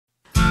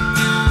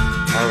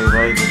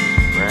everybody, this is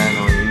Brad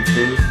on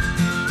YouTube.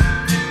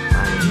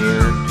 I'm here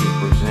to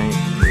present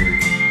you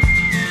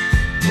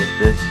with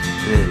this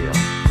video.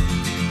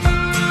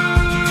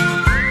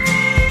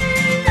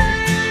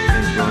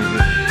 Enjoy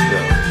this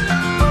show.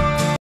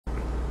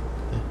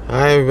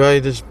 Hi everybody,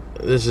 this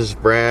is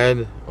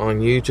Brad on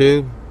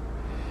YouTube,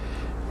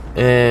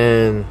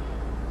 and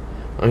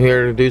I'm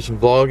here to do some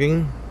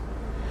vlogging.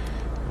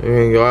 We're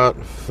gonna go out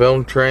and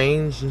film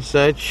trains and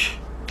such.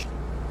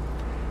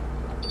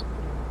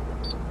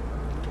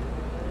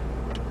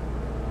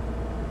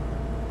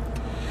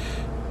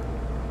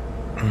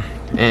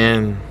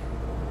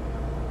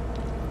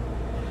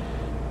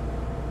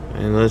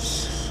 And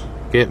let's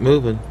get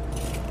moving.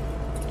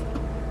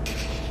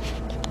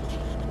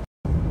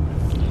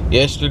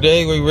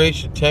 Yesterday we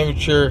reached a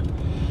temperature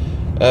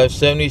of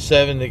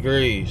 77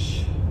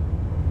 degrees.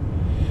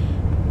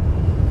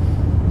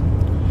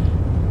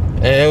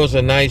 And it was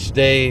a nice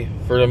day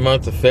for the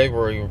month of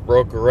February. We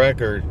broke a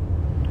record,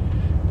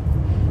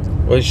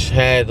 which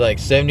had like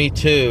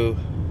 72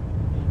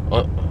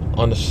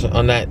 on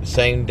that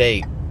same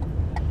date.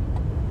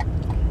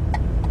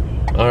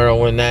 I don't know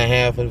when that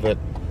happened, but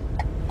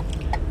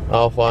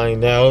I'll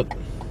find out.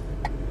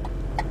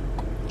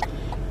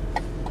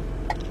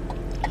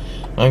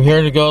 I'm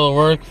here to go to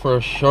work for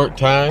a short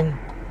time,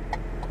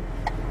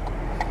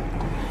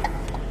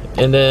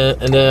 and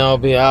then I'll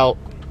be out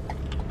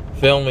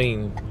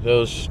filming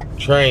those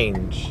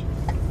trains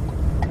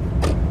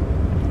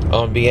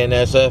on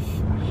BNSF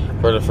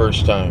for the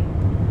first time.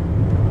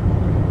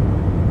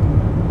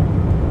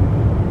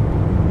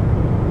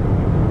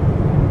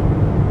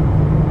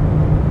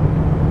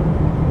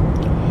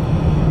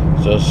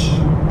 Just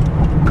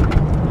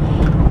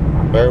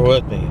bear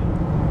with me.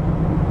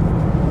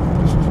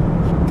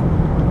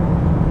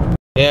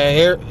 Yeah,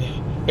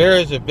 here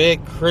is a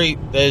big creep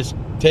that is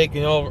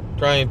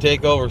trying to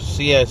take over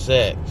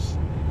CSX.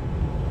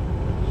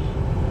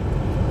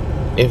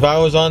 If I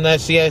was on that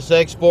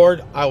CSX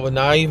board, I would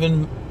not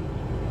even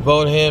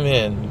vote him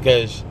in,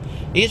 because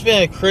he's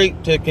been a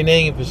creep to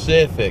Canadian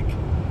Pacific,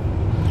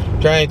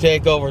 trying to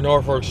take over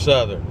Norfolk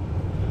Southern.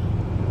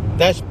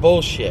 That's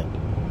bullshit.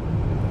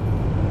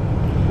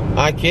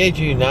 I kid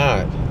you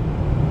not.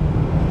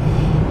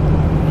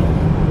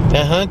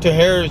 And Hunter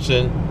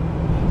Harrison,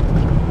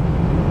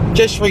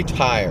 just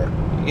retire.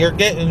 You're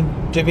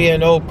getting to be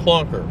an old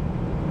clunker.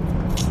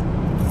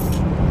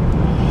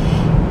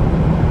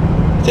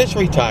 Just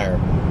retire.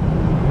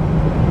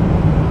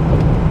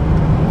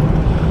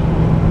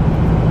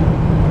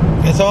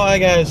 That's all I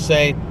gotta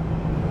say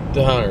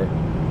to Hunter.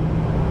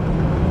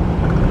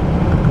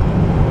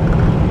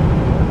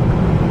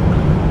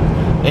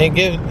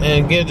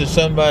 And give to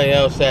somebody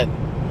else that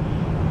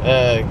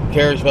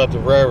cares about the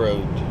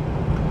railroad.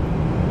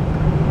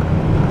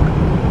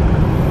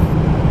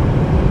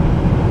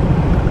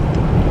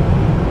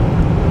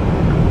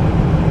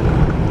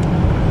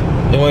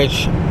 In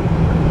which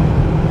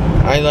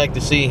I'd like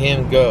to see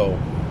him go,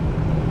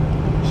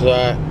 so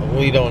that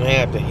we don't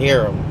have to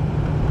hear him.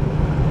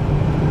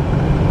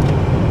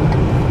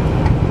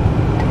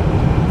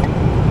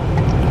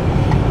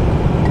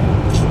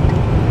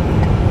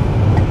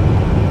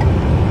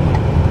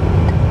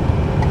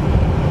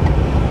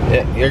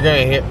 You're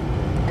gonna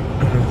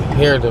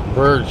hear the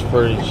birds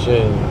pretty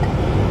soon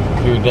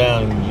through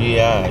down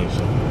GIs.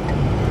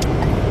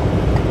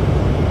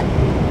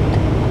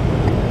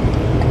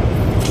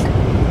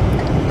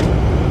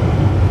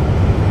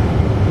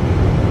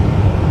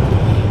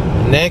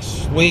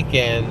 Next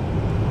weekend,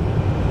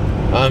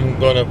 I'm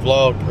gonna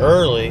vlog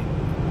early.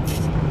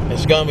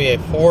 It's gonna be a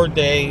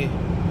 4-day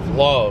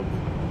vlog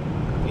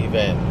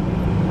event.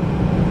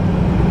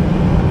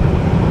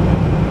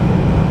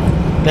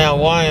 Now,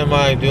 why am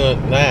I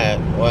doing that?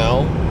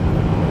 Well,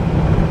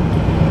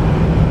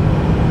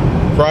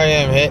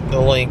 Friday I'm hitting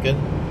the Lincoln.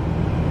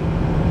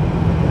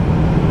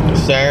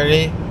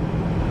 Saturday,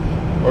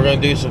 we're going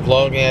to do some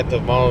vlogging at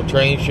the model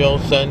train show.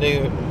 Sunday,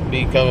 we'll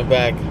be coming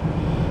back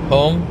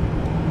home.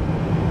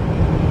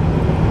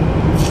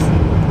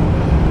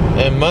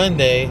 And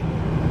Monday,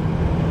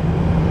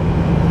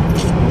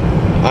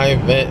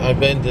 I've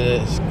been to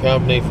this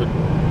company for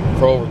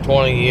over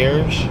 20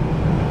 years.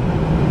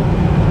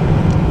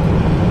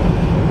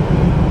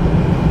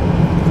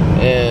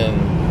 And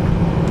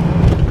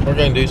we're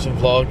going to do some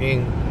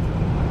vlogging.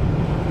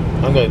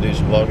 I'm going to do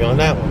some vlogging on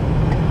that one.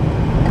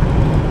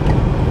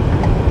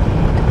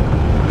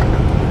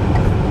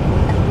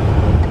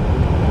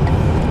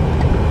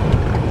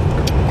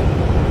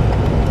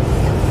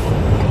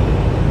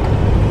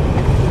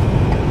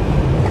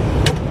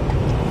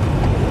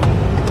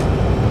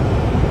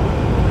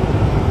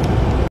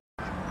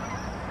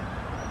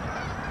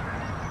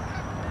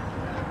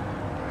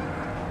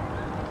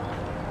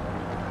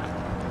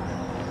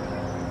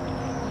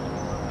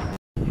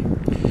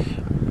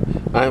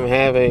 I'm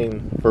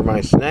having, for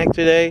my snack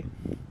today,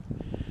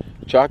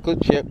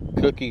 chocolate chip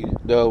cookie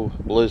dough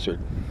blizzard.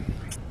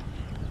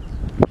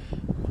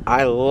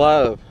 I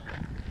love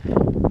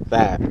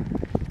that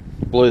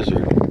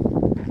blizzard.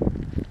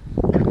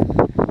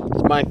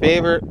 It's my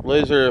favorite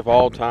blizzard of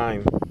all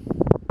time.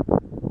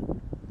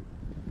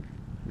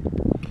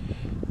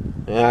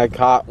 and I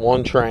caught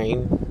one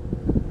train,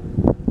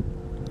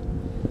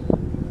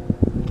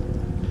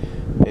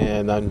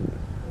 and I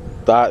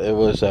thought it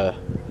was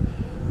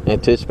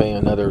anticipating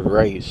another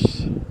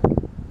race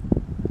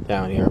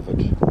down here, but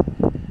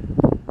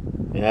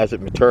it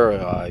hasn't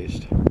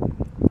materialized.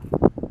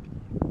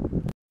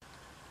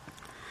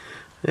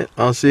 Yeah,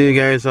 I'll see you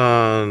guys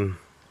on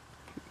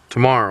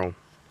tomorrow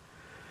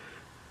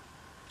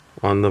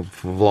on the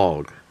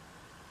vlog.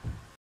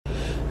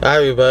 Hi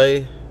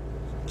everybody,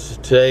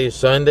 today is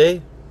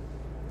Sunday,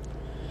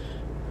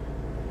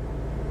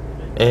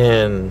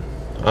 and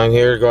I'm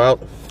here to go out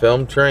and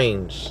film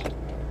trains.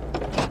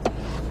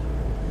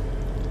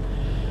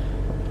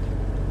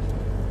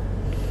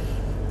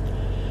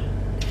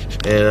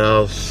 And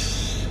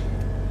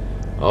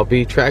I'll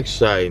be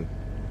trackside.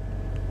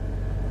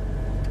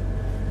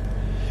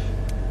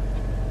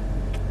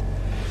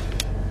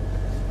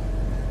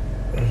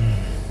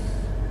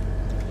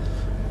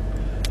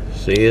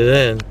 See you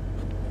then.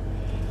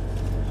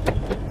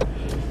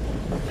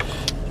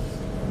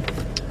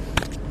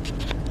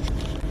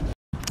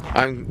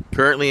 I'm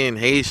currently in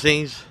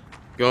Hastings,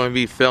 going to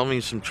be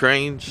filming some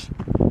trains,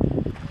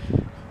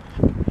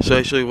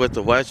 especially with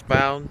the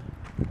westbound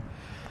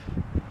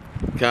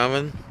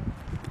coming.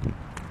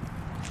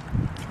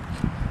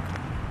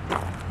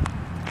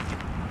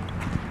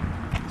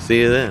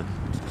 See you then.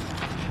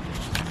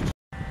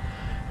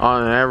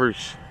 On an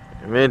average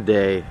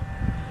midday,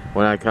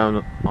 when I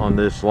come on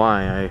this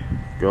line,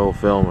 I go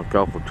film a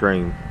couple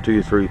trains,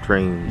 2 to 3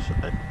 trains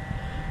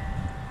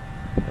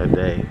a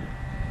day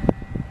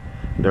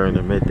during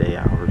the midday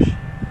hours,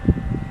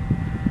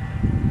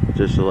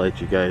 just to let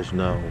you guys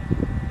know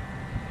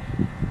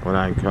when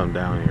I come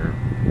down here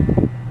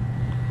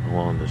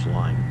along this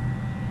line.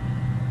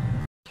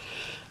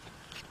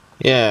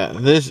 Yeah,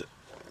 this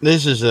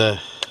is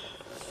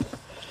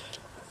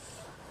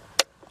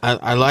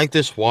I like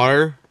this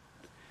water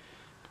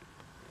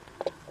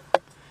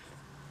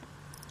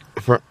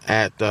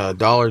at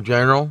Dollar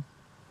General,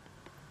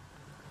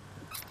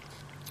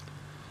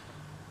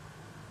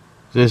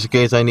 just in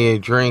case I need a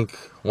drink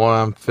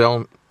while I'm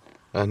filming.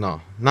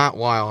 No, not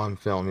while I'm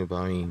filming, but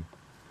I mean,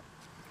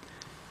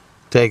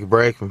 take a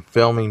break from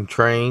filming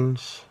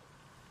trains.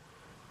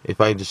 If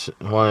I just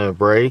want a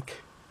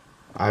break,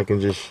 I can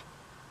just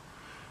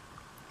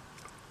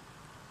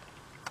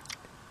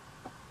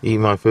eat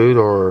my food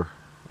or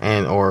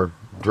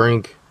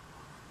drink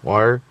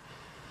water.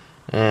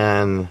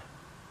 And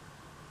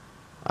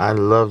I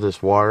love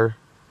this water,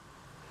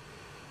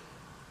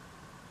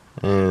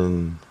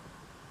 and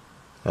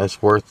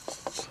it's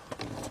worth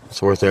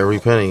every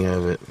penny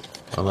of it.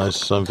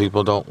 Unless some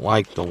people don't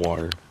like the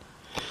water,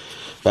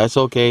 that's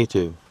okay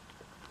too.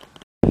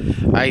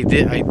 I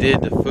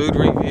did the food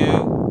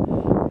review,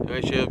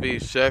 which will be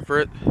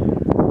separate,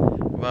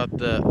 about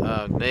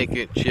the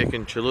naked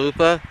chicken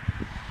chalupa.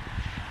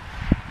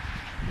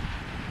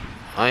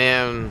 I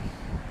am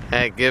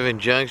at Given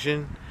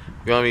Junction,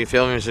 going to be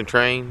filming some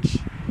trains,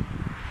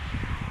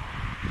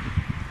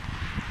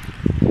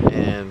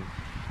 and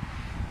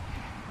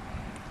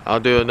I'll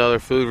do another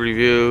food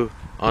review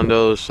on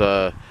those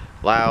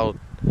loud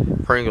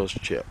Pringles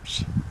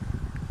chips.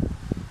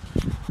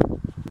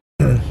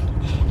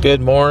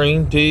 Good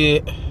morning to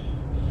you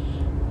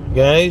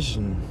guys.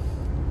 And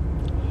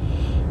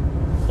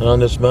on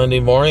this Monday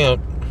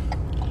morning,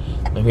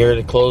 I'm here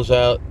to close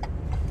out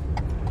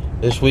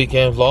this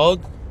weekend vlog,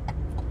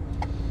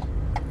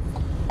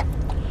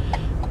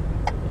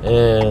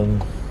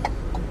 and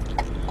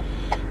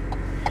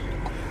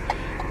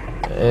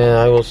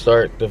I will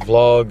start the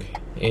vlog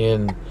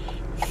in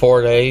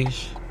 4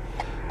 days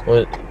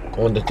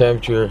when the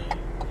temperature,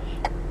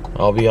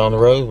 I'll be on the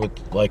road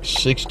with like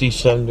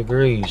 67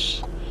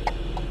 degrees.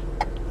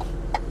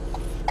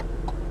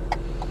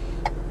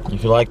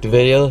 If you like the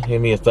video,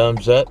 give me a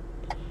thumbs up.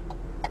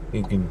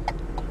 You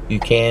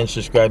can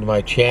subscribe to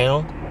my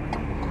channel.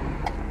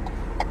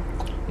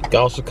 You can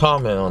also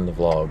comment on the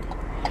vlog.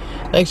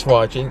 Thanks for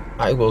watching.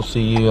 I will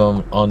see you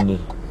on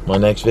my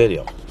next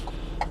video.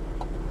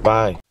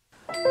 Bye.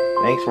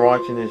 Thanks for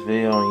watching this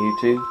video on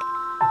YouTube.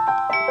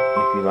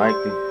 If you like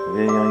the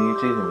video on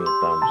YouTube, give me a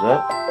thumbs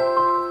up.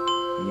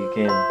 You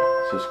can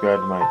subscribe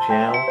to my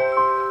channel.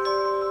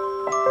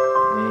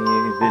 And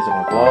you can visit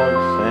my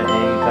blogs at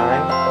any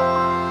time.